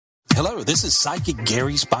Hello, this is Psychic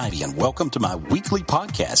Gary Spivey, and welcome to my weekly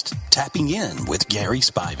podcast, Tapping In with Gary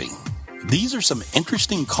Spivey. These are some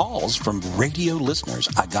interesting calls from radio listeners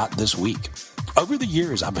I got this week. Over the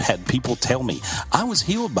years, I've had people tell me, I was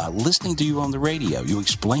healed by listening to you on the radio. You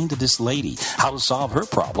explained to this lady how to solve her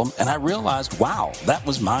problem, and I realized, wow, that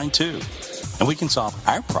was mine too. And we can solve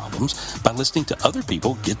our problems by listening to other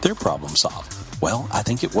people get their problem solved. Well, I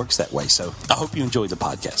think it works that way, so I hope you enjoy the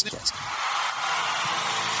podcast.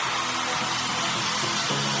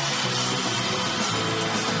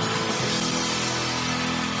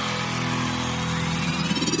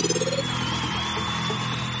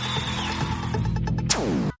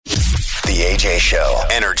 AJ Show.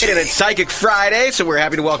 Energy. And it's Psychic Friday, so we're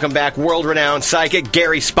happy to welcome back world-renowned psychic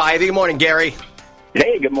Gary Spivey. Good morning, Gary.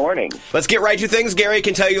 Hey, good morning. Let's get right to things. Gary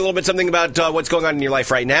can tell you a little bit something about what's going on in your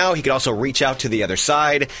life right now. He can also reach out to the other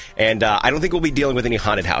side. And I don't think we'll be dealing with any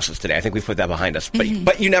haunted houses today. I think we put that behind us.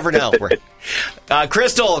 But you never know.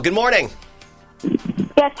 Crystal, good morning.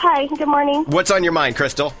 Yes, hi. Good morning. What's on your mind,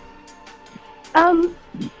 Crystal? Well,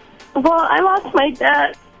 I lost my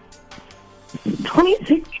dad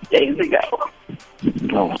 26 days ago.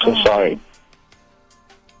 Oh, so sorry.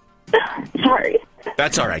 Sorry.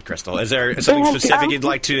 That's all right, Crystal. Is there something specific you'd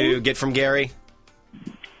like to get from Gary?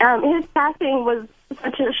 His passing was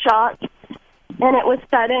such a shock, and it was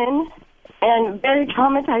sudden and very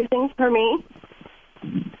traumatizing for me.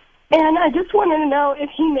 And I just wanted to know if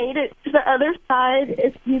he made it to the other side,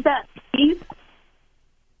 if he's at peace,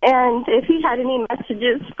 and if he had any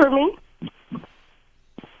messages for me.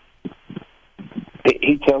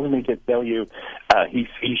 He tells me to tell you he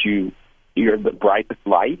sees you, you're the brightest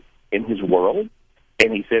light in his world,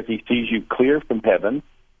 and he says he sees you clear from heaven.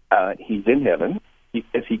 He's in heaven. He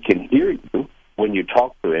says he can hear you when you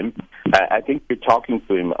talk to him. I think you're talking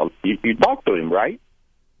to him. You talk to him, right?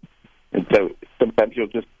 And so sometimes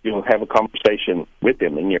you'll have a conversation with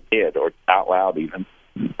him in your head or out loud even.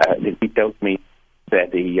 He tells me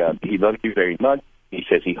that he loves you very much. He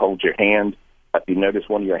says he holds your hand. If you notice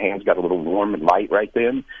one of your hands got a little warm and light right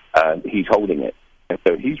then, he's holding it. And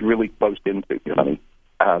so he's really close into you, honey.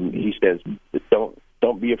 He says,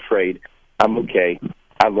 don't be afraid. I'm okay.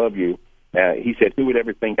 I love you. He said, who would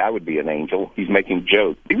ever think I would be an angel? He's making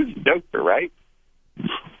jokes. He was a joker, right?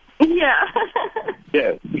 Yeah.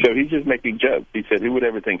 Yeah, so he's just making jokes. He said, who would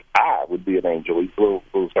ever think I would be an angel? He's a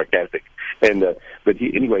little sarcastic. And but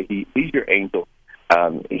he's your angel.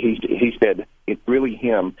 He said it's really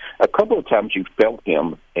him. A couple of times you felt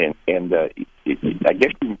him, and I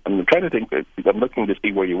guess I'm trying to think. I'm looking to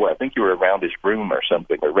see where you were. I think you were around his room or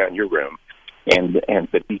something, or around your room.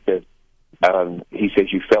 But he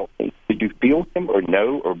says you felt me. Did you feel him, or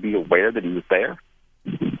know, or be aware that he was there?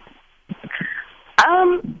 I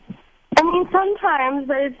mean, sometimes,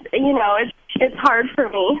 but it's hard for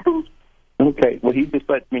me. Okay. Well, he's just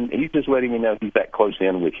letting me know he's that close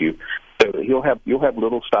in with you. So you'll have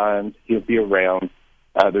little signs. He'll be around.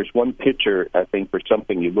 There's one picture, I think, for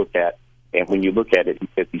something you look at, and when you look at it, he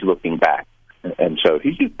says he's looking back. And so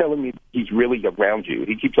he's just telling me he's really around you.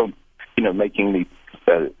 He keeps on, making these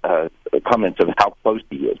comments of how close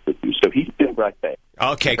he is with you. So he's still right there.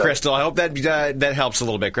 Okay, Crystal. I hope that helps a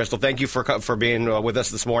little bit. Crystal, thank you for being with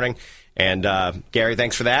us this morning. And Gary,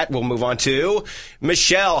 thanks for that. We'll move on to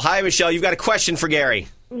Michelle. Hi, Michelle. You've got a question for Gary.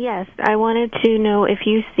 Yes, I wanted to know if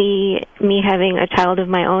you see me having a child of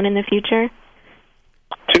my own in the future.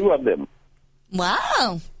 2 of them.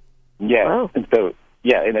 Wow. Yeah. Whoa. And so,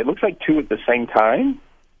 yeah, and it looks like 2 at the same time.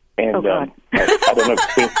 And oh, God. I don't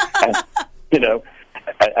know,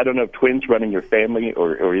 I don't know if twins running your family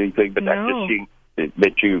or anything, but I'm just seeing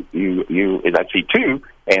that you and I see 2,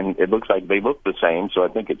 and it looks like they look the same, so I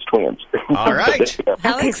think it's twins. All right.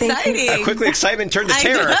 How exciting. How quickly excitement turned to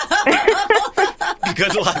terror.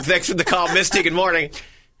 Good luck. Thanks for the call. Misty, good morning.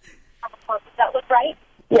 That was right.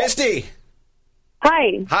 Misty.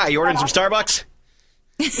 Hi. Hi, you ordering some Starbucks?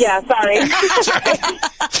 Yeah, sorry.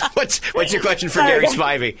 What's your question for Gary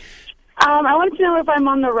Spivey? I wanted to know if I'm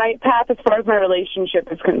on the right path as far as my relationship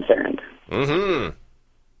is concerned. Mm-hmm.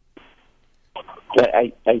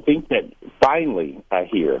 I think that finally,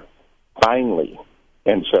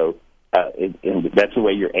 and so and that's the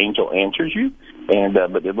way your angel answers you. And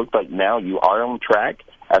but it looks like now you are on track.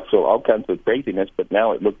 I saw all kinds of craziness, but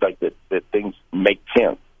now it looks like that things make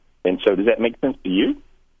sense. And so, does that make sense to you?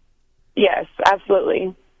 Yes,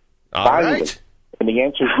 absolutely. Finally. Right. And the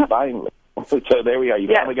answer is finally. So there we are.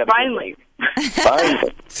 You finally got finally.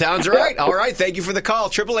 Finally. Sounds right. All right. Thank you for the call.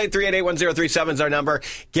 888-388-1037 is our number.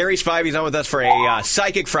 Gary Spivey's on with us for a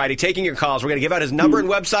Psychic Friday, taking your calls. We're going to give out his number and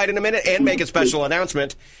website in a minute and make a special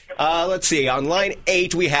announcement. Let's see. On line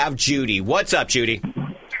 8, we have Judy. What's up, Judy?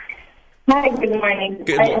 Hi, good morning.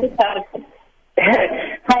 Good morning.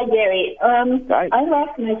 Hi, Gary. Hi. I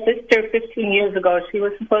lost my sister 15 years ago. She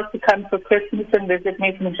was supposed to come for Christmas and visit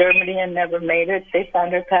me from Germany and never made it. They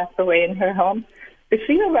found her passed away in her home. Is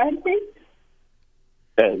she around me?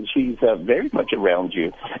 She's very much around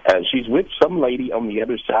you. She's with some lady on the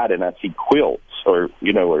other side, and I see quilts or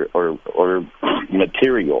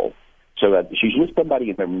material. So she's with somebody,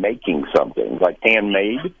 and they're making something like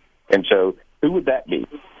handmade. And so, who would that be?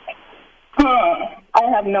 I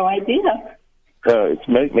have no idea.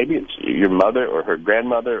 Maybe it's your mother or her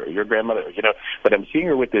grandmother or your grandmother. But I'm seeing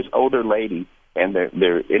her with this older lady, and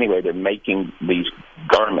they're making these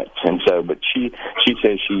garments. And so, but she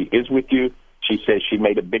says she is with you. She says she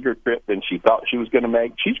made a bigger trip than she thought she was going to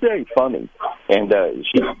make. She's very funny, and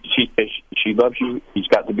she says she loves you. She's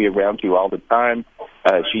got to be around you all the time.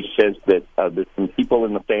 She says that there's some people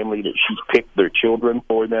in the family that she's picked their children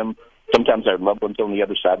for them. Sometimes our loved ones on the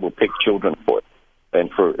other side will pick children for it,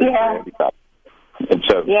 and for everybody. And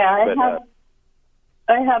so,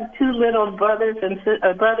 I have two little brothers and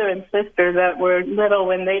a brother and sister that were little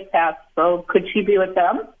when they passed. So could she be with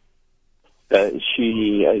them?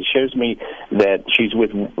 She shows me that she's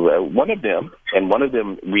with one of them, and one of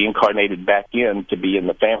them reincarnated back in to be in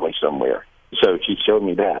the family somewhere. So she showed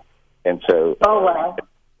me that, and so. Oh wow!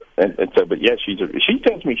 And so, but yeah, she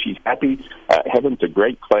tells me she's happy. Heaven's a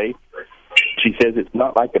great place. She says it's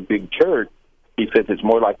not like a big church. She says it's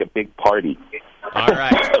more like a big party. All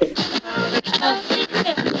right.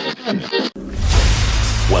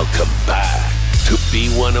 Welcome back to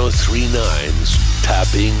B1039's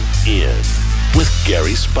Tapping In with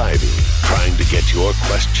Gary Spivey. Trying to get your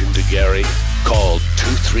question to Gary? Call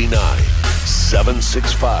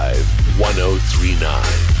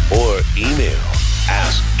 239-765-1039 or email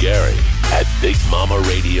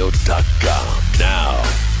askgary@bigmamaradio.com. Now,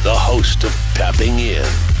 the host of Tapping In,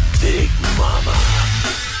 Big Mama.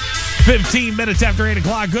 15 minutes after 8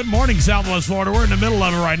 o'clock. Good morning, Southwest Florida. We're in the middle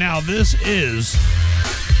of it right now. This is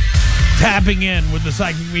Tapping In with the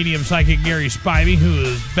psychic medium, Psychic Gary Spivey, who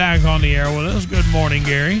is back on the air with us. Good morning,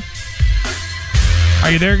 Gary. Are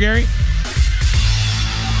you there, Gary?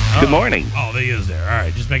 Good morning. Oh, he is there. All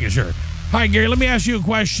right, just making sure. All right, Gary, let me ask you a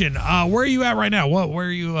question. Where are you at right now? Where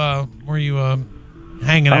are you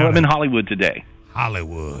hanging out? I'm in Hollywood today.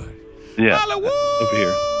 Hollywood. Yeah. Hollywood. Over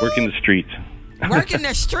here, working the streets. Working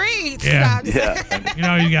the streets. Yeah. Yeah. You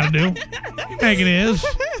know what you got to do? You think it is.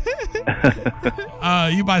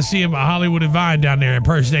 You might see him at Hollywood and Vine down there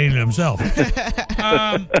impersonating himself.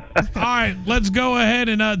 All right, let's go ahead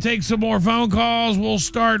and take some more phone calls. We'll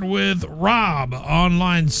start with Rob on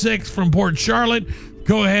line 6 from Port Charlotte.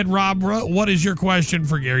 Go ahead, Rob. What is your question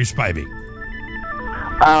for Gary Spivey?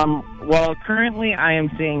 Well, currently I am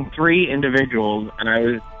seeing 3 individuals, and I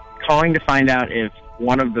was calling to find out if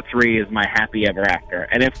one of the 3 is my happy ever after.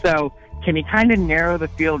 And if so, can you kind of narrow the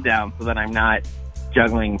field down so that I'm not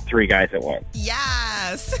juggling 3 guys at once?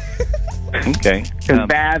 Yes. Okay. Because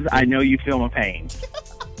Babs, I know you feel my pain.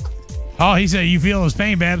 Oh, he said you feel his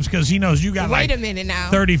pain, Babs, because he knows you got Wait a minute now.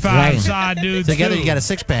 35 side dudes. Together too. you got a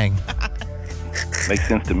 6-bang. Makes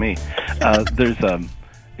sense to me.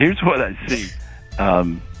 Here's what I see.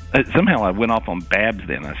 Somehow I went off on Babs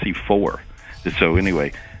then. I see 4. So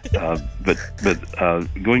anyway, but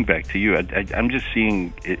going back to you, I'm just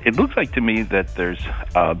seeing, it looks like to me that there's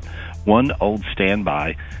one old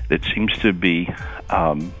standby that seems to be,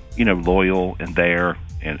 loyal and there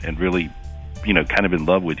and really, kind of in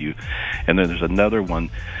love with you. And then there's another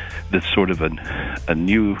one that's sort of a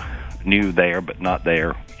new there, but not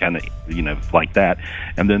there, kind of, like that.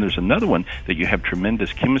 And then there's another one that you have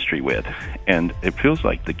tremendous chemistry with, and it feels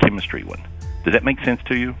like the chemistry one. Does that make sense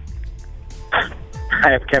to you?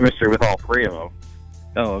 I have chemistry with all 3 of them.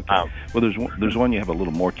 Oh, okay. Well, there's one you have a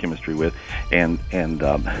little more chemistry with, and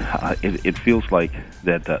it feels like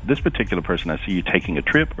that this particular person I see you taking a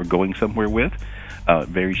trip or going somewhere with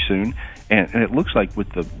very soon, and it looks like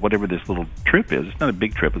with whatever this little trip is, it's not a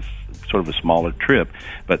big trip, it's sort of a smaller trip,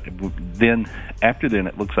 but then after then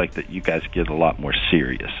it looks like that you guys get a lot more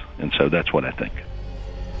serious, and so that's what I think.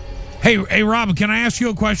 Hey, Rob, can I ask you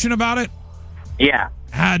a question about it? Yeah.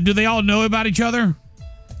 Do they all know about each other?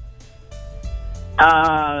 Two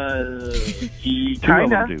of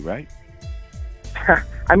them do, right?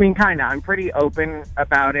 I mean, kind of. I'm pretty open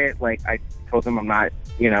about it. Like, I told them I'm not,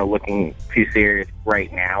 looking too serious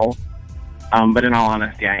right now. But in all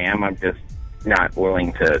honesty, I am. I'm just not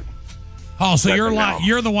willing to. Oh, so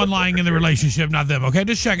you're the one lying in the relationship, not them. Okay,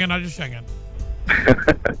 just checking. I'm just checking.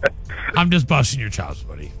 I'm just busting your chops,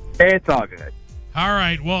 buddy. It's all good. All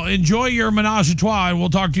right. Well, enjoy your menage a trois, and we'll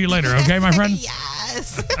talk to you later. Okay, my friend? Yes.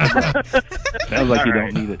 Yes. Sounds like you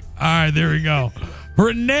don't need it. All right, there we go.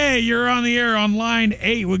 Renee, you're on the air on line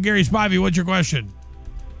 8 with Gary Spivey. What's your question?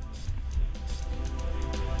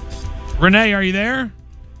 Renee, are you there?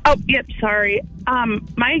 Oh, yep, sorry.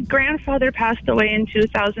 My grandfather passed away in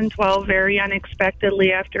 2012 very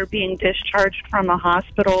unexpectedly after being discharged from a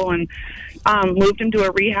hospital, and moved him to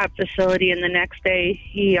a rehab facility, and the next day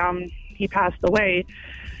he passed away.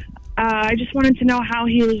 I just wanted to know how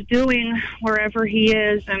he was doing wherever he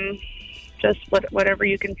is, and just whatever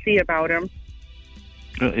you can see about him.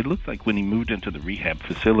 It looks like when he moved into the rehab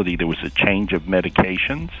facility, there was a change of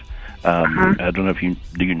medications. I don't know if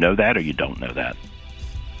do you know that or you don't know that?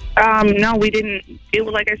 No, we didn't. It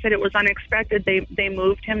was, like I said, it was unexpected. They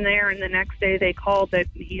moved him there, and the next day they called that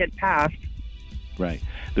he had passed. Right.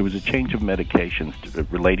 There was a change of medications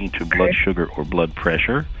relating to blood sugar or blood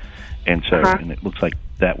pressure, and so and it looks like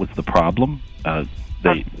that was the problem.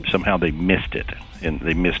 Somehow they missed it, and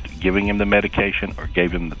they missed giving him the medication or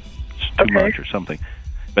gave him too much or something.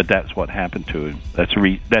 But that's what happened to him. That's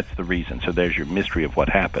the reason. So there's your mystery of what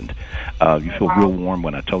happened. You feel real warm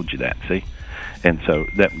when I told you that, see? And so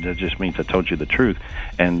that just means I told you the truth.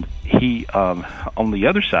 And he, on the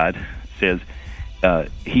other side, says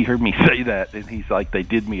he heard me say that, and he's like, they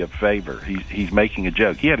did me a favor. He's making a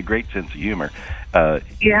joke. He had a great sense of humor.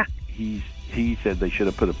 He said they should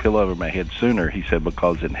have put a pillow over my head sooner. He said,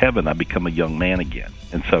 because in heaven I become a young man again.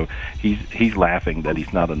 And so he's laughing that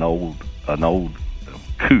he's not an old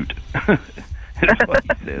coot. That's what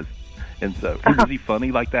he says. And so was he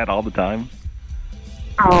funny like that all the time?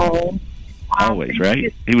 Oh, always,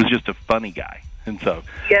 right? He was just a funny guy, and so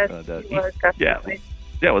yes, he was definitely.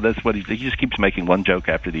 Yeah, well, that's what he just keeps making one joke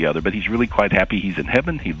after the other. But he's really quite happy. He's in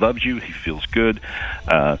heaven. He loves you. He feels good.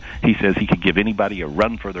 He says he could give anybody a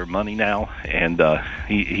run for their money now, and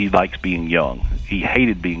he likes being young. He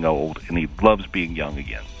hated being old, and he loves being young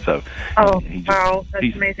again. So, wow,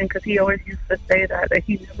 that's amazing, because he always used to say that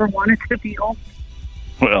he never wanted to be old.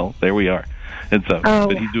 Well, there we are, and so,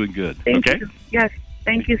 but he's doing good. Thank you. Yes,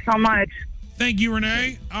 thank you so much. Thank you,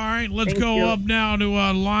 Renee. All right, let's go up now to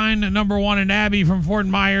line number 1 and Abby from Fort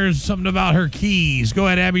Myers. Something about her keys. Go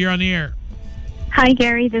ahead, Abby. You're on the air. Hi,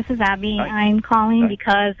 Gary. This is Abby. Hi. I'm calling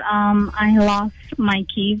because I lost my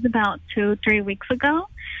keys about 2-3 weeks ago.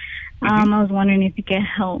 I was wondering if you could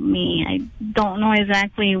help me. I don't know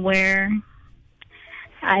exactly where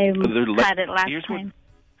I had it last time.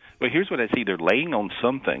 Here's what I see. They're laying on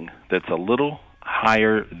something that's a little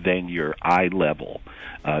higher than your eye level.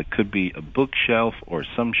 Could be a bookshelf or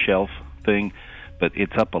some shelf thing, but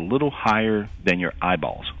it's up a little higher than your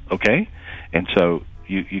eyeballs, okay? And so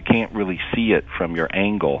you can't really see it from your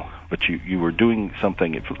angle, but you were doing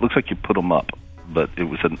something. It looks like you put them up, but it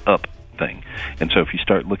was an up thing. And so if you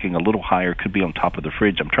start looking a little higher, it could be on top of the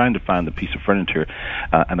fridge. I'm trying to find the piece of furniture,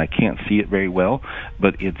 and I can't see it very well,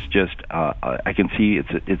 but it's just, I can see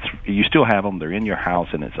it's you still have them. They're in your house,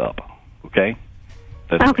 and it's up, okay?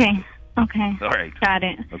 Okay. All right. Got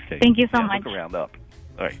it. Okay. Thank you so much. Look around up.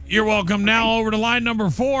 All right. You're welcome. Now over to line number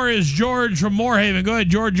 4 is George from Moorhaven. Go ahead,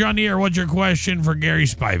 George. You're on the air. What's your question for Gary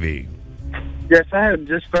Spivey? Yes, I had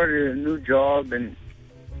just started a new job and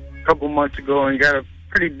a couple months ago and got a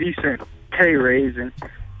pretty decent pay raise, and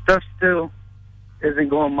stuff still isn't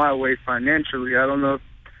going my way financially. I don't know if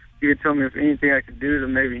you could tell me if anything I could do to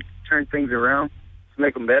maybe turn things around to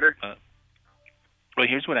make them better. Well,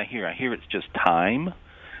 here's what I hear. I hear it's just time,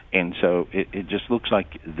 and so it just looks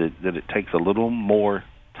like that it takes a little more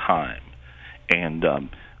time. And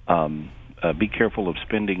be careful of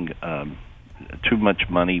spending too much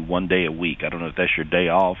money one day a week. I don't know if that's your day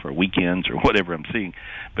off or weekends or whatever I'm seeing,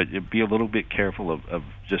 but be a little bit careful of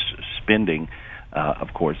just spending,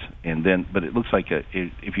 of course. And then, but it looks like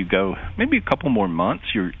if you go maybe a couple more months,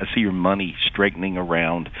 I see your money straightening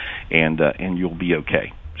around, and you'll be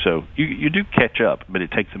okay. So you do catch up, but it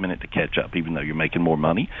takes a minute to catch up, even though you're making more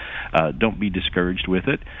money. Don't be discouraged with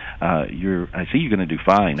it. I see you're going to do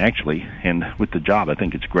fine, actually. And with the job, I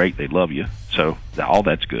think it's great. They love you. So all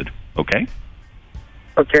that's good. Okay?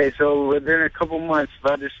 Okay, so within a couple months, if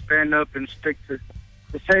I just stand up and stick to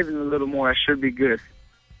saving a little more, I should be good.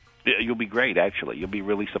 Yeah, you'll be great, actually. You'll be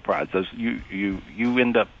really surprised. You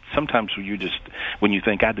end up, sometimes when you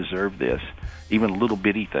think, I deserve this, even little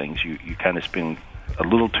bitty things, you kind of spend a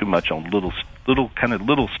little too much on little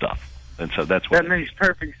stuff, and so that's what that makes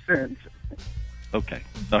perfect sense. Okay,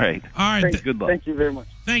 all right. Good luck. Thank you very much.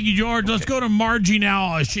 Thank you, George. Let's go to Margie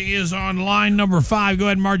now. She is on line number 5. Go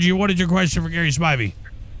ahead, Margie. What is your question for Gary Spivey?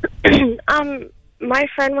 My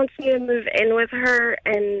friend wants me to move in with her,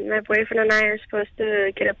 and my boyfriend and I are supposed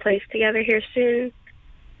to get a place together here soon,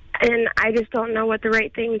 and I just don't know what the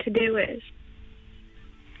right thing to do is.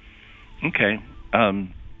 Okay.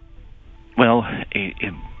 Well,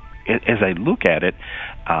 as I look at it,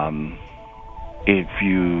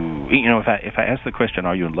 if I ask the question,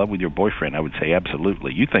 are you in love with your boyfriend, I would say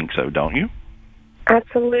absolutely. You think so, don't you?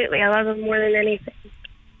 Absolutely. I love him more than anything.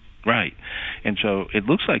 Right. And so it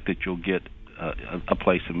looks like that you'll get a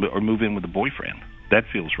place or move in with a boyfriend. That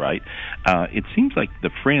feels right. It seems like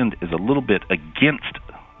the friend is a little bit against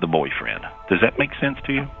the boyfriend. Does that make sense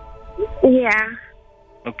to you? Yeah.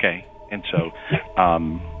 Okay. And so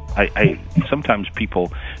I sometimes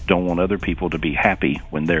people don't want other people to be happy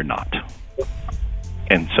when they're not.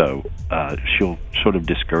 And so she'll sort of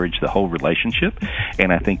discourage the whole relationship,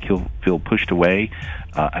 and I think he'll feel pushed away.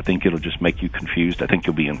 I think it'll just make you confused. I think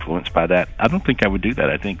you'll be influenced by that. I don't think I would do that.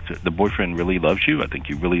 I think the boyfriend really loves you. I think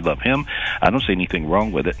you really love him. I don't see anything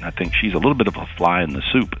wrong with it, and I think she's a little bit of a fly in the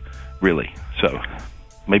soup, really. So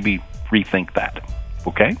maybe rethink that,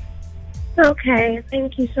 okay? Okay,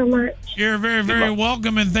 thank you so much. You're very, very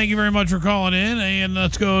welcome, and thank you very much for calling in. And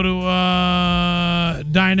let's go to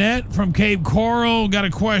Dinette from Cape Coral. Got a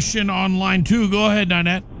question on line 2. Go ahead,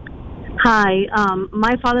 Dinette. Hi.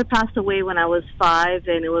 My father passed away when I was 5,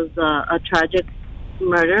 and it was a tragic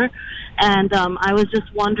murder. And I was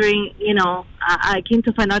just wondering, I came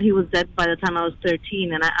to find out he was dead by the time I was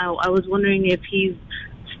 13, and I was wondering if he's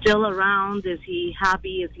still around. Is he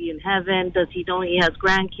happy? Is he in heaven? Does he know he has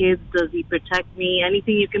grandkids? Does he protect me?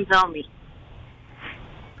 Anything you can tell me.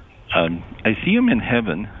 I see him in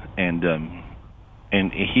heaven, and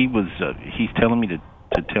he's telling me to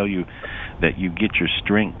tell you that you get your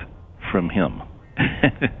strength from him.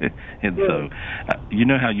 And so, you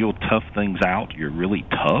know how you'll tough things out? You're really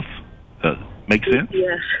tough. Make sense?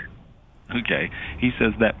 Yes. Okay. He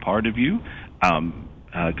says that part of you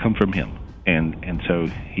come from him. And so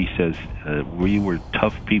he says we were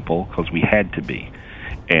tough people because we had to be.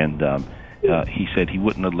 And he said he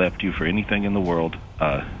wouldn't have left you for anything in the world.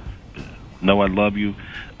 No, I love you,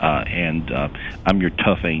 and I'm your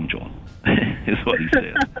tough angel, is what he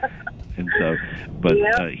said. And so, but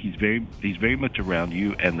he's very much around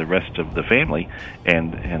you and the rest of the family,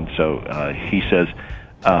 and so he says,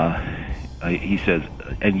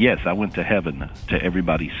 and yes, I went to heaven to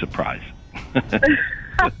everybody's surprise.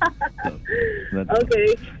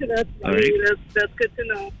 Okay, that's right. That's good to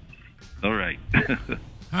know. All right. All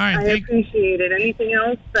right. I appreciate it. Anything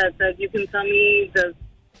else that you can tell me?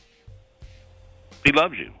 He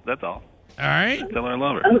loves you. That's all. All right. Tell her I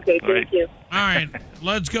love her. Okay, thank you. All right.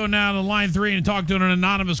 Let's go now to line 3 and talk to an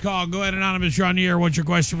anonymous call. Go ahead, anonymous. You're on the air. What's your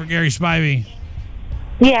question for Gary Spivey?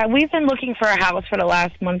 Yeah, we've been looking for a house for the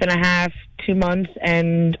last month and a half, 2 months,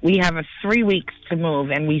 and we have 3 weeks to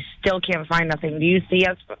move, and we still can't find nothing. Do you see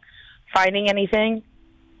us finding anything?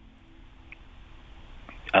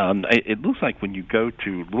 It looks like when you go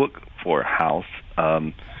to look for a house,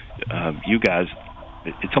 you guys,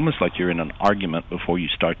 it's almost like you're in an argument before you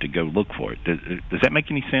start to go look for it. Does that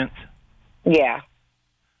make any sense? Yeah.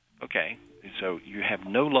 Okay. So you have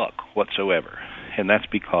no luck whatsoever, and that's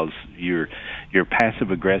because you're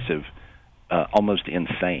passive aggressive, almost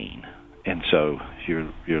insane, and so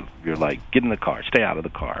you're like, get in the car, stay out of the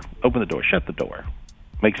car, open the door, shut the door.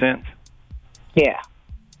 Make sense? Yeah.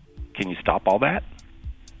 Can you stop all that?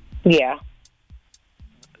 Yeah.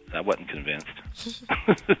 I wasn't convinced.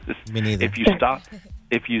 Me neither. If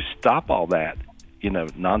you stop all that,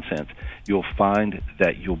 nonsense, you'll find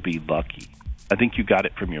that you'll be lucky. I think you got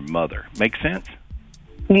it from your mother. Make sense?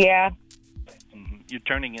 Yeah. You're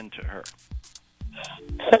turning into her.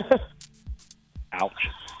 Ouch.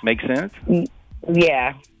 Make sense?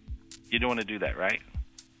 Yeah. You don't want to do that, right?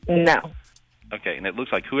 No. Okay, and it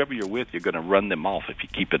looks like whoever you're with, you're going to run them off if you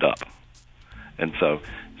keep it up. And so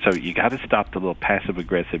you got to stop the little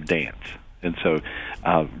passive-aggressive dance. And so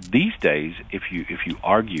these days, if you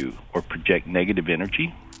argue or project negative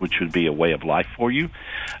energy, which would be a way of life for you,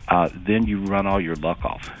 then you run all your luck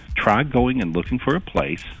off. Try going and looking for a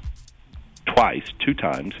place twice, 2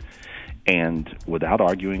 times, and without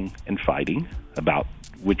arguing and fighting about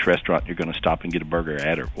which restaurant you're going to stop and get a burger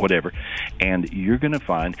at or whatever, and you're going to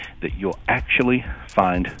find that you'll actually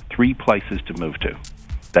find 3 places to move to.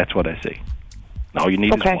 That's what I see. All you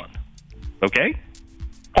need is one. Okay?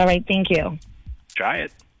 All right, thank you. Try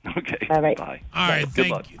it. Okay. All right. Bye. All right.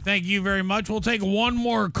 Thank you very much. We'll take one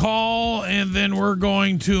more call, and then we're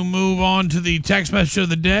going to move on to the text message of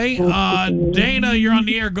the day. Dana, you're on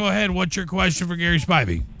the air. Go ahead. What's your question for Gary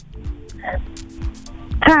Spivey?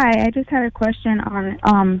 Hi, I just had a question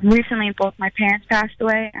on, recently both my parents passed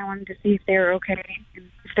away. I wanted to see if they were okay, and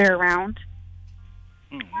if they're around.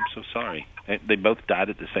 I'm so sorry. They both died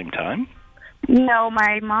at the same time? No,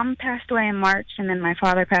 my mom passed away in March, and then my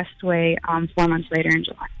father passed away 4 months later in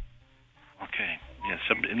July. Okay. Yeah.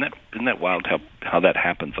 Isn't that wild how that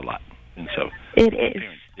happens a lot? And so It is.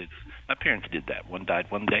 My parents did that. One died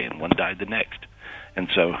one day and one died the next. And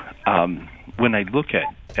so when I look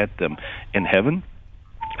at them in heaven,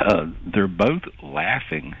 they're both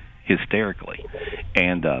laughing hysterically,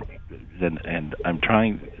 and I'm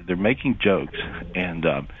trying. They're making jokes, and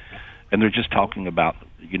they're just talking about,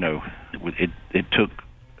 it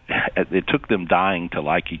took them dying to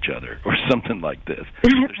like each other or something like this.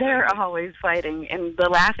 They're always fighting, and the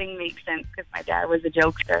laughing makes sense because my dad was a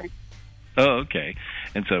jokester. Oh, okay.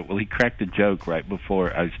 And so, he cracked a joke right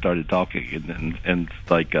before I started talking, and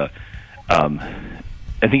like, I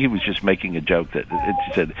think he was just making a joke that it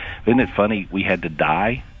said, "Isn't it funny we had to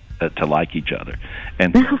die to like each other?"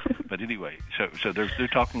 And but anyway, so they're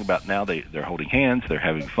talking about now they're holding hands, they're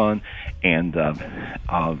having fun, and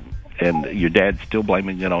your dad's still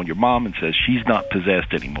blaming it on your mom and says she's not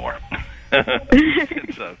possessed anymore.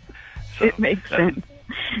 And so it makes sense.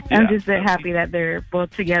 I'm just so happy that they're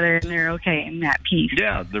both together and they're okay and at peace.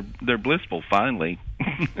 Yeah, they're blissful finally.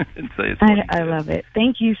 I love it.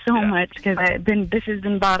 Thank you so much, because this has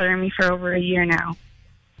been bothering me for over a year now.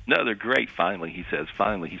 No, they're great. Finally, he says,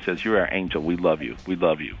 "You're our angel. We love you. We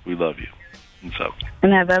love you. We love you."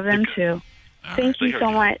 And I love them too. Thank you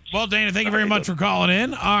so much. Well, Dana, thank you very much for calling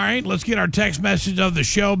in. All right, let's get our text message of the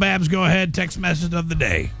show. Babs, go ahead. Text message of the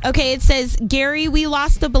day. Okay, it says, Gary, we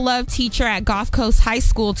lost a beloved teacher at Gulf Coast High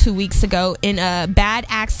School 2 weeks ago in a bad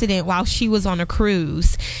accident while she was on a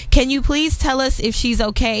cruise. Can you please tell us if she's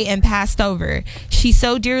okay and passed over? She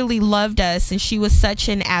so dearly loved us, and she was such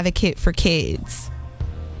an advocate for kids.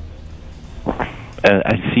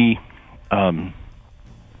 I see.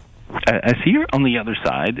 I see her on the other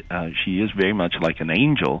side. She is very much like an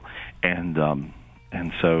angel, and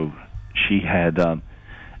so she had.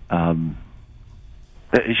 I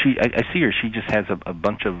see her. She just has a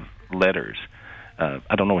bunch of letters.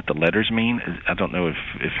 I don't know what the letters mean. I don't know if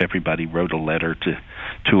everybody wrote a letter to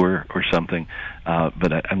her or something.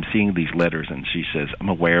 But I'm seeing these letters, and she says, "I'm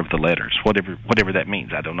aware of the letters." Whatever that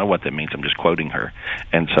means. I don't know what that means. I'm just quoting her.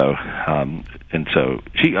 And so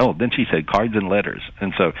then she said cards and letters.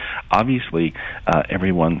 And so obviously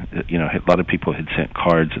everyone, a lot of people had sent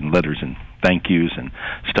cards and letters and thank yous and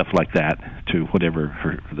stuff like that to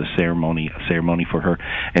whatever the ceremony for her,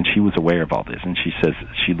 and she was aware of all this, and she says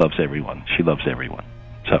she loves everyone. She loves everyone.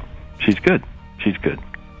 So she's good. She's good.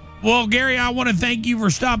 Well, Gary, I want to thank you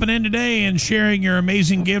for stopping in today and sharing your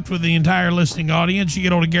amazing gift with the entire listening audience. You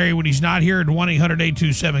get hold of Gary when he's not here at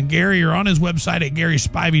 1-800-827-GARY or on his website at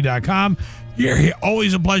GarySpivey.com. Gary,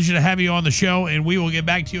 always a pleasure to have you on the show, and we will get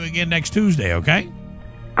back to you again next Tuesday, okay?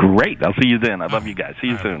 Great. I'll see you then. I love you guys. See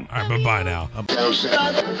you soon. All right, bye-bye now.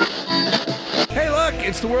 Hey, look,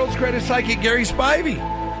 it's the world's greatest psychic, Gary Spivey.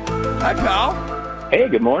 Hi, pal. Hey,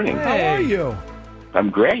 good morning. How are you?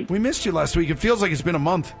 I'm great. We missed you last week. It feels like it's been a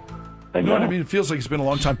month. I know. You know what I mean? It feels like it's been a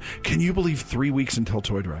long time. Can you believe 3 weeks until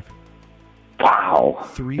Toy Drive? Wow.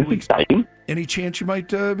 3 That's weeks. exciting. Any chance you might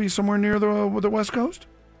be somewhere near the West Coast?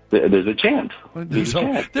 There's a chance.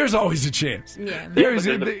 There's always a chance. Yeah.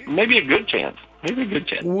 Maybe a good chance. Maybe a good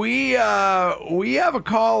chance. We have a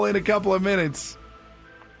call in a couple of minutes.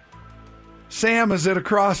 Sam is at a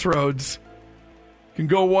crossroads. Can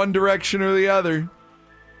go one direction or the other.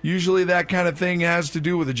 Usually that kind of thing has to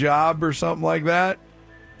do with a job or something like that.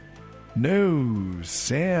 No,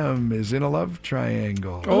 Sam is in a love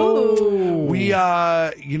triangle. Oh.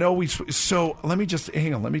 So let me just,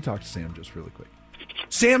 hang on, let me talk to Sam just really quick.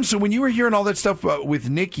 Sam, so when you were hearing all that stuff with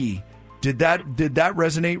Nikki, did that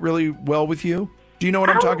resonate really well with you? Do you know what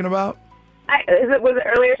I'm talking about? Was it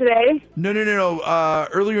earlier today? No.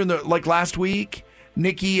 Earlier in last week,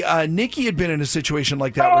 Nikki had been in a situation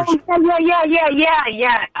like that. Yeah.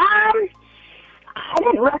 I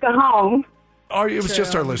didn't wreck a home. It was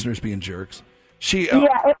just our listeners being jerks.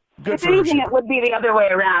 If anything, it would be the other way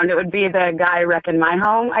around. It would be the guy wrecking my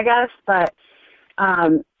home, I guess. But,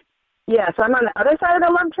 so I'm on the other side of the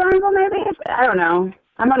love triangle, maybe? I don't know.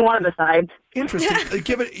 I'm on one of the sides. Interesting.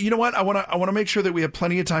 Give it. You know what? I want to make sure that we have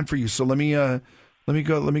plenty of time for you. So let me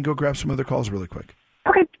go grab some other calls really quick.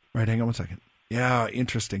 Okay. Right. Hang on one second. Yeah.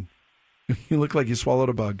 Interesting. You look like you swallowed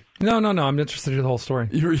a bug. No. I'm interested in the whole story.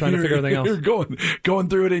 You're trying to figure everything else. You're going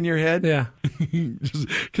through it in your head. Yeah.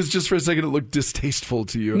 Because just for a second it looked distasteful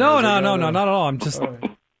to you. No, not at all. I'm just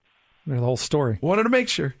the whole story. Wanted to make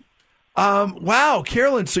sure. Wow,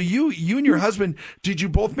 Carolyn. So you and your husband, did you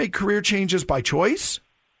both make career changes by choice?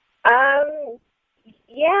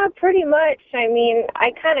 Yeah, pretty much. I mean,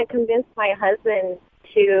 I kind of convinced my husband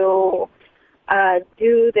to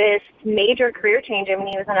do this major career change. I mean,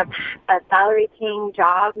 he was in a salary-paying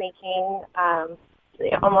job making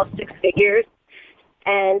almost 6 figures.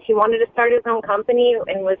 And he wanted to start his own company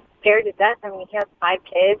and was scared to death. I mean, he has 5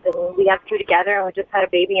 kids, and we got through together, and we just had a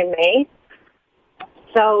baby in May.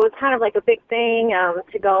 So it was kind of like a big thing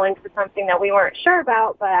to go into something that we weren't sure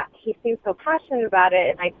about, but he seemed so passionate about it,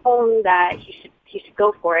 and I told him that he should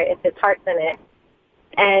go for it if his heart's in it.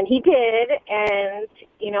 And he did, and,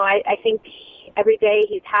 you know, I think every day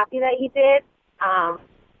he's happy that he did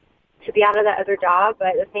to be out of that other job, but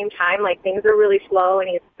at the same time, like, things are really slow, and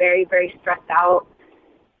he's very, very stressed out.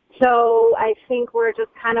 So I think we're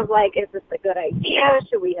just kind of like, is this a good idea?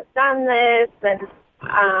 Should we have done this? And,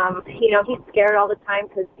 you know, he's scared all the time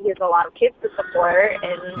because he has a lot of kids to support,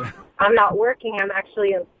 and I'm not working. I'm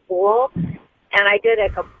actually in school, and I did a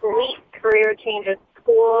complete career change of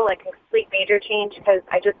school, like a complete major change, because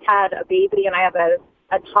I just had a baby and I have a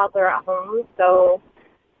toddler at home. So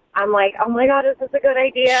I'm like, oh my God, is this a good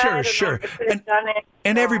idea? Sure.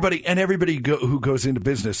 And everybody who goes into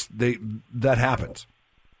business, that happens.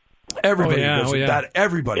 Everybody goes that.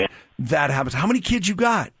 Everybody that happens. How many kids you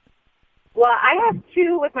got? Well, I have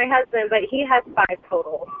 2 with my husband, but he has 5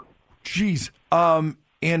 total. Jeez.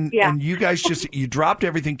 And you guys you dropped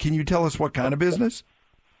everything. Can you tell us what kind of business?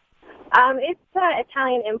 It's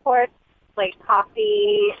Italian imports, like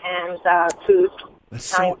coffee and food.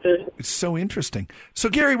 It's so interesting. So,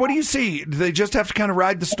 Gary, what do you see? Do they just have to kind of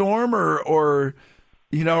ride the storm, or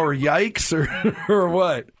yikes, or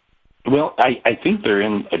what? Well, I think they're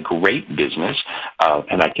in a great business,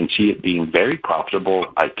 and I can see it being very profitable.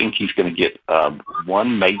 I think he's going to get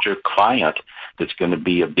one major client that's going to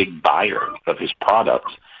be a big buyer of his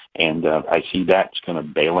products, and I see that's going to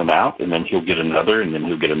bail him out, and then he'll get another, and then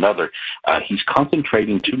he'll get another. He's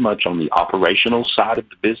concentrating too much on the operational side of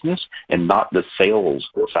the business and not the sales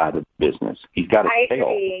side of the business. He's got to sell.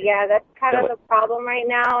 I see. Yeah, that's kind of the problem right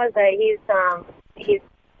now, is that he's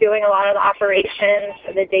doing a lot of the operations,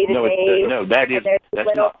 the day-to-day. No,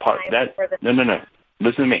 that's not part. No.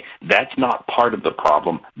 Listen to me. That's not part of the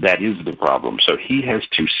problem. That is the problem. So he has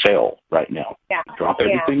to sell right now. Yeah. Drop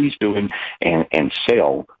everything he's doing and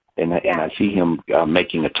sell. And I see him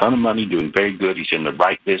making a ton of money, doing very good. He's in the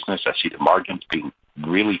right business. I see the margins being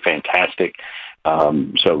really fantastic.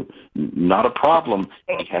 So not a problem.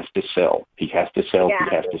 He has to sell. He has to sell. Yeah.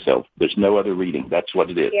 He has to sell. There's no other reading. That's what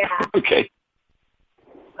it is. Yeah. Okay.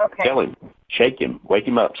 Tell him, shake him, wake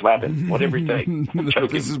him up, slap him, whatever it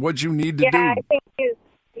takes. This is what you need to do. Yeah, I think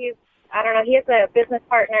he's I don't know, he has a business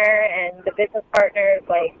partner, and the business partner is,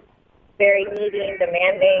 like, very needy and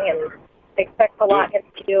demanding and expects a lot of him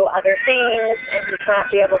to do other things, and he's not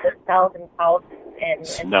be able to sell himself and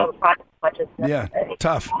sell the product as much as necessary. Yeah,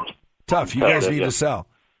 tough. You guys need to sell.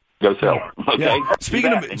 Go sell. Okay.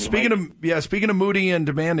 Yeah. Speaking of moody and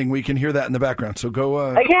demanding, we can hear that in the background. So go.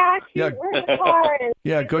 We're in the car.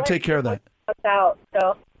 And go take care of that. Out.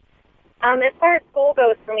 So, as far as school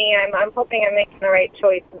goes for me, I'm hoping I'm making the right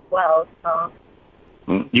choice as well. So.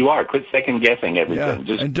 You are. Quit second guessing everything.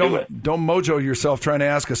 Just and do it. Don't mojo yourself trying to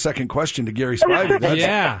ask a second question to Gary Spivey.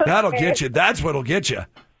 That'll get you. That's what'll get you.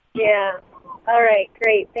 Yeah. All right,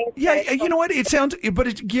 great. Thanks. Yeah, you know what? It sounds,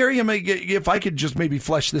 Gary, if I could just maybe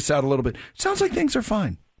flesh this out a little bit, it sounds like things are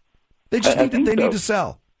fine. They just need to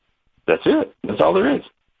sell. That's it. That's all there is.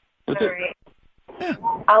 That's all right. Yeah.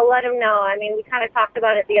 I'll let him know. I mean, we kind of talked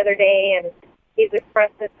about it the other day, and he's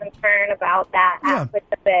expressed his concern about that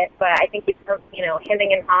aspect of it. But I think he's,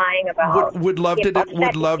 hemming and hawing about.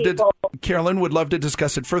 Carolyn would love to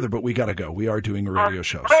discuss it further, but we got to go. We are doing a radio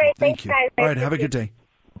show. All right, thank you. Guys. All right, have a good day.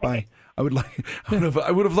 Bye. I would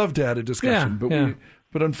have loved to have a discussion,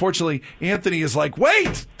 but unfortunately, Anthony is like,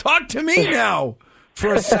 wait, talk to me now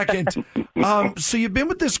for a second. So you've been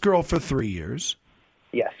with this girl for 3 years.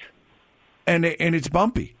 Yes. And it's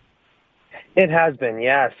bumpy. It has been,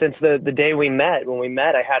 yeah. Since the day we met. When we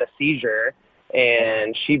met, I had a seizure,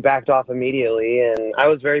 and she backed off immediately, and I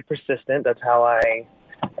was very persistent. That's how I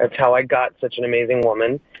got such an amazing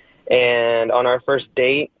woman. And on our first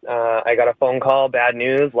date, I got a phone call, bad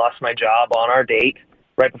news, lost my job on our date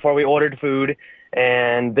right before we ordered food,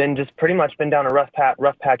 and then just pretty much been down a rough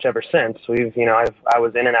patch ever since. I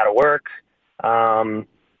was in and out of work.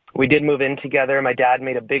 We did move in together. My dad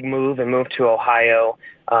made a big move and moved to Ohio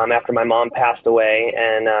after my mom passed away.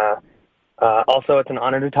 And also, it's an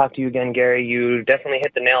honor to talk to you again, Gary. You definitely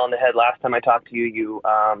hit the nail on the head last time I talked to you.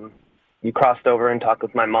 You crossed over and talked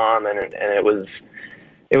with my mom, and it was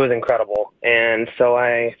incredible. And so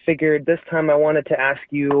I figured this time I wanted to ask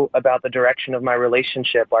you about the direction of my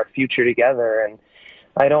relationship, our future together. And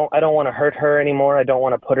I don't want to hurt her anymore. I don't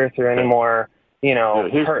want to put her through any more,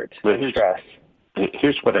 hurt and stress.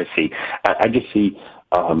 Here's what I see. I just see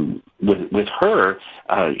with her,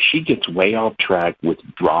 she gets way off track with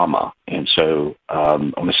drama, and so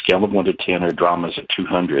on a scale of 1 to 10, her drama is at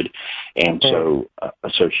 200, and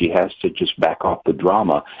so she has to just back off the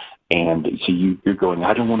drama. And so you're going,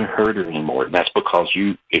 I don't want to hurt her anymore. And that's because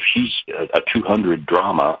if she's a 200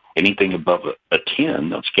 drama, anything above a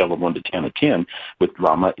 10, on a scale of 1 to 10, a 10 with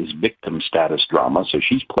drama is victim status drama. So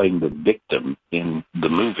she's playing the victim in the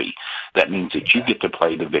movie. That means that you get to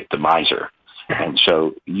play the victimizer. And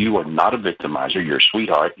so you are not a victimizer. You're a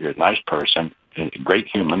sweetheart. You're a nice person, a great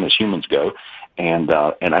human, as humans go. And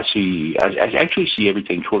I actually see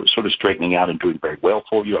everything sort of straightening out and doing very well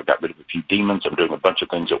for you. I've got rid of a few demons. I'm doing a bunch of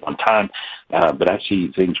things at one time. But I see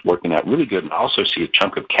things working out really good. And I also see a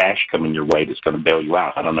chunk of cash coming your way that's going to bail you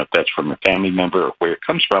out. I don't know if that's from a family member or where it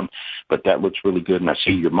comes from, but that looks really good. And I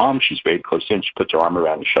see your mom. She's very close in. She puts her arm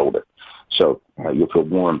around your shoulder. So you'll feel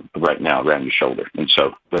warm right now around your shoulder. And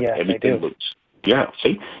so everything looks,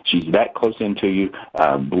 see, she's that close into you.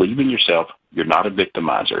 Believe in yourself. You're not a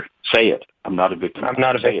victimizer. Say it. I'm not a victimizer. I'm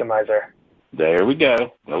not a victimizer. There we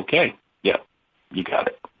go. Okay. Yeah, you got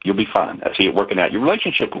it. You'll be fine. I see it working out. Your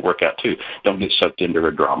relationship will work out, too. Don't get sucked into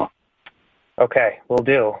her drama. Okay, will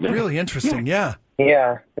do. Really interesting, yeah.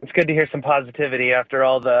 Yeah, it's good to hear some positivity after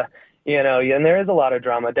all the, and there is a lot of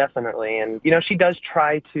drama, definitely. And, she does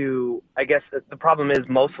try to, I guess the problem is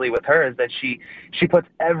mostly with her is that she puts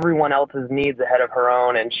everyone else's needs ahead of her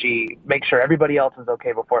own, and she makes sure everybody else is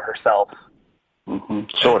okay before herself. Mm-hmm.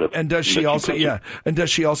 Sort of. And does she also, and does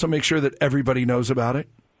she also make sure that everybody knows about it?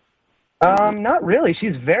 Not really.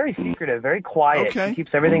 She's very secretive, very quiet. Okay. She keeps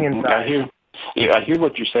everything inside. I hear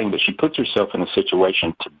what you're saying, but she puts herself in a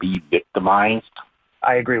situation to be victimized.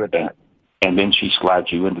 I agree with that. And then she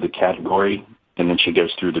slides you into the category, and then she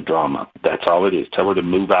goes through the drama. That's all it is. Tell her to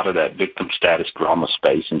move out of that victim status drama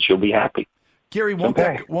space, and she'll be happy. Gary, won't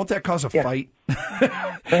that cause a fight?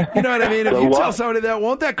 You know what I mean? If So you what? tell somebody that,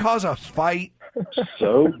 won't that cause a fight?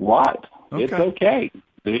 So what? Okay. It's okay.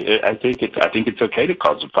 I think it's okay to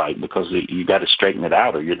cause a fight because you got to straighten it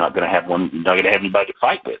out, or you're not going to have anybody to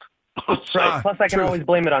fight with. Right. Plus, I can always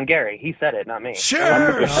blame it on Gary. He said it, not me.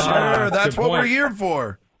 Sure. That's what we're here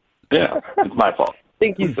for. Yeah, it's my fault.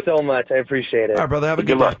 Thank you so much. I appreciate it. All right, brother. Have a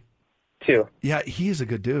good luck. day. Too. Yeah, he is a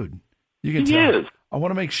good dude. You can He tell. is. I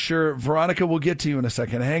want to make sure, Veronica, we'll get to you in a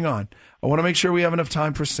second. Hang on. I want to make sure we have enough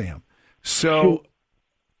time for Sam. So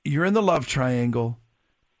you're in the love triangle.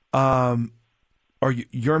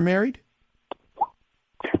 You're married?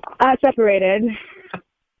 Separated.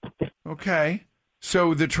 Okay.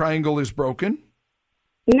 So the triangle is broken?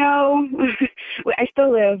 No, I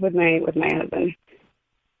still live with my husband.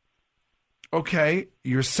 Okay.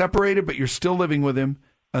 You're separated, but you're still living with him,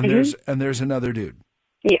 and there's another dude.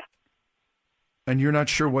 Yeah. And you're not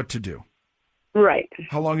sure what to do. Right.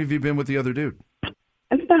 How long have you been with the other dude?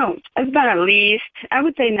 It's been at least, I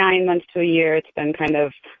would say 9 months to a year. It's been kind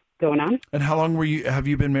of going on. And how long have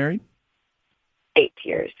you been married? 8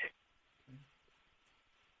 years.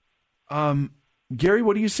 Gary,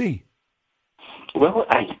 what do you see? Well,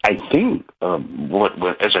 I think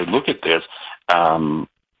as I look at this,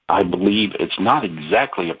 I believe it's not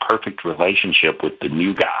exactly a perfect relationship with the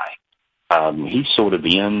new guy. He's sort of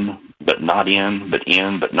in, but not in, but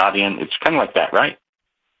in, but not in. It's kind of like that, right?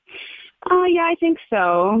 Oh, yeah, I think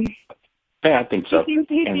so. Yeah, I think so. He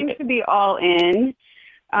seems to be all in,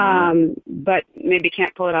 but maybe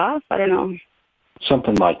can't pull it off. I don't know.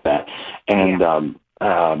 Something like that. And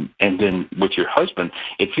then with your husband,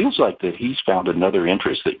 it feels like that he's found another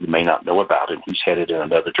interest that you may not know about, and he's headed in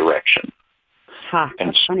another direction.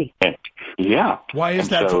 That's funny. Yeah. Why is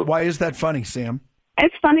that? So, why is that funny, Sam?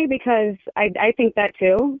 It's funny because I think that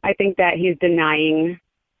too. I think that he's denying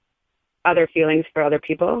other feelings for other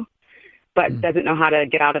people, but doesn't know how to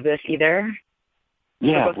get out of this either.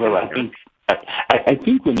 Yeah, well, I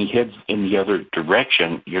think when he heads in the other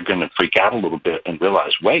direction, you're going to freak out a little bit and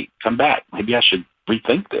realize, wait, come back. Maybe I should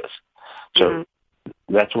rethink this. So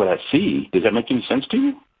that's what I see. Does that make any sense to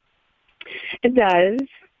you? It does.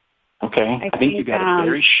 Okay, I think you got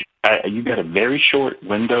a very short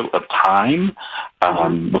window of time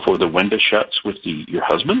before the window shuts with your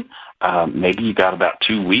husband. Maybe you got about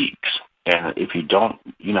 2 weeks, and if you don't,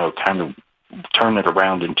 kind of turn it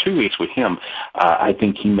around in 2 weeks with him, I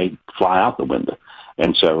think he may fly out the window.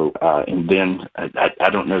 And so, and then I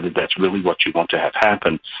don't know that that's really what you want to have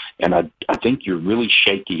happen. And I think you're really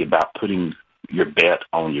shaky about putting your bet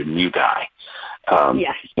on your new guy.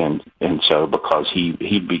 Yes. And so because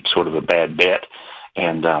he'd be sort of a bad bet,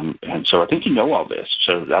 And so I think you know all this.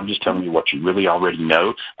 So I'm just telling you what you really already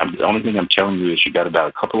know. The only thing I'm telling you is you got about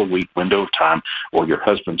a couple of week window of time, or your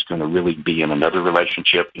husband's going to really be in another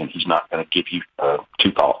relationship, and he's not going to give you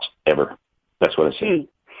two thoughts ever. That's what I see.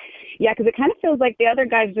 Yeah, because it kind of feels like the other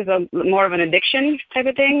guy's just more of an addiction type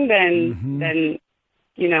of thing than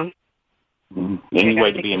you know. Any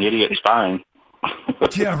way to be an idiot's fine.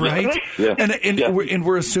 Yeah, right. Yeah. And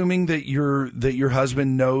we're assuming that your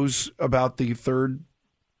husband knows about the third.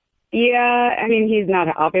 Yeah, I mean, he's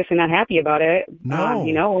obviously not happy about it. No,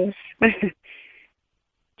 he knows.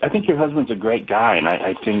 I think your husband's a great guy, and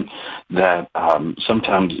I think that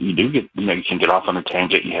sometimes you do get, you can get off on a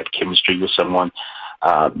tangent. You have chemistry with someone,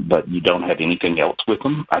 but you don't have anything else with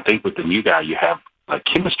them. I think with the new guy, you have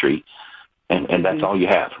chemistry, and that's all you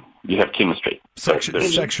have. You have chemistry.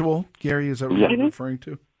 Sexual, Gary, is that what you're referring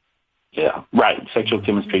to? Yeah, right. Sexual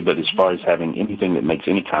chemistry, but as far as having anything that makes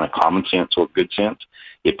any kind of common sense or good sense,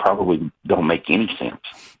 it probably don't make any sense.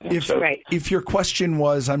 If your question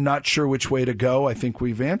was, I'm not sure which way to go, I think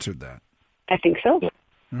we've answered that. I think so. All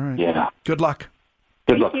right. Yeah. Good luck.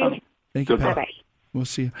 Good luck, honey. Thank you, Goodbye. Pat. We'll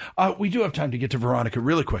see you. We do have time to get to Veronica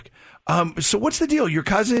really quick. So what's the deal? Your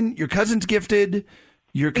cousin's gifted.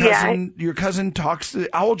 Your cousin talks.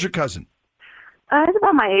 How old's your cousin? He's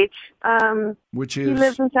about my age. Which is? He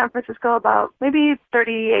lives in San Francisco, about maybe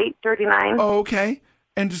 38, 39. Oh, okay.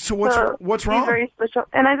 And so what's wrong? He's very spiritual.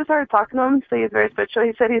 And I just started talking to him, so he's very spiritual.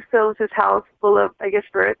 He said he fills his house full of,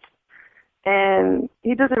 spirits. And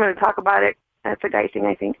he doesn't really talk about it. That's a guy thing,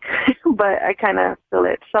 I think. But I kind of feel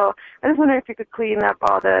it. So I just wonder if you could clean up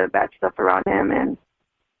all the bad stuff around him. And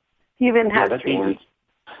he even has dreams.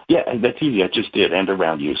 Yeah, that's easy. I just did, and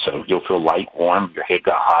around you. So you'll feel light, warm, your head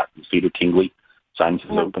got hot, your feet are tingly,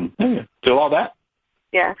 sinuses open. Yeah. Feel all that?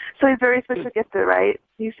 Yeah. So he's very spiritually gifted, right?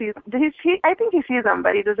 I think he sees them,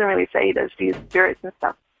 but he doesn't really say he does see spirits and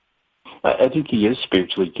stuff. I think he is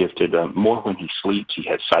spiritually gifted. More when he sleeps, he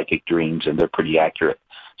has psychic dreams, and they're pretty accurate.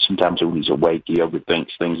 Sometimes when he's awake, he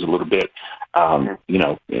overthinks things a little bit, and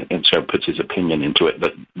so puts his opinion into it.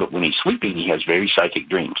 But when he's sleeping, he has very psychic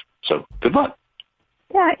dreams. So good luck.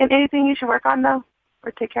 Yeah, and anything you should work on, though,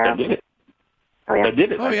 or take care of? I did it. Oh, yeah. I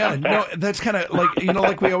did it. Oh, yeah. No, that's kind of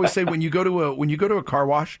like we always say when you go to a car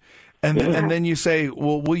wash, and then you say,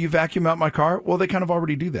 well, will you vacuum out my car? Well, they kind of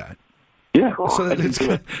already do that. Yeah. So it's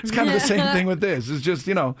kind of the same thing with this. It's just,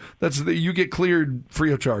 you get cleared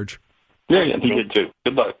free of charge. Yeah, he did too.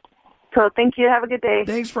 Good luck. So thank you. Have a good day.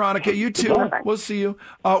 Thanks, Veronica. You too. Bye-bye. We'll see you.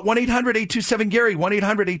 1-800-827-GARY,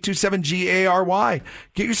 1-800-827-GARY.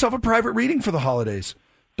 Get yourself a private reading for the holidays.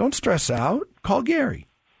 Don't stress out. Call Gary.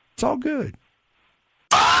 It's all good.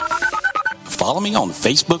 Follow me on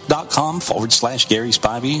Facebook.com/Gary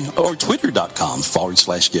Spivey or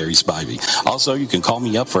Twitter.com/Gary Spivey. Also, you can call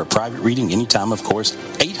me up for a private reading anytime, of course,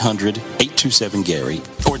 800-827-GARY.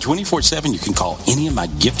 Or 24/7, you can call any of my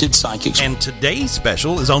gifted psychics. And today's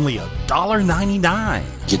special is only $1.99.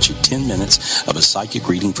 Get you 10 minutes of a psychic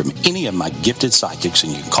reading from any of my gifted psychics,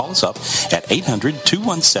 and you can call us up at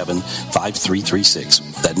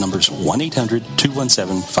 800-217-5336. That number's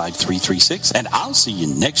 1-800-217-5336. And I'll see you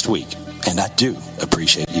next week. And I do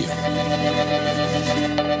appreciate you.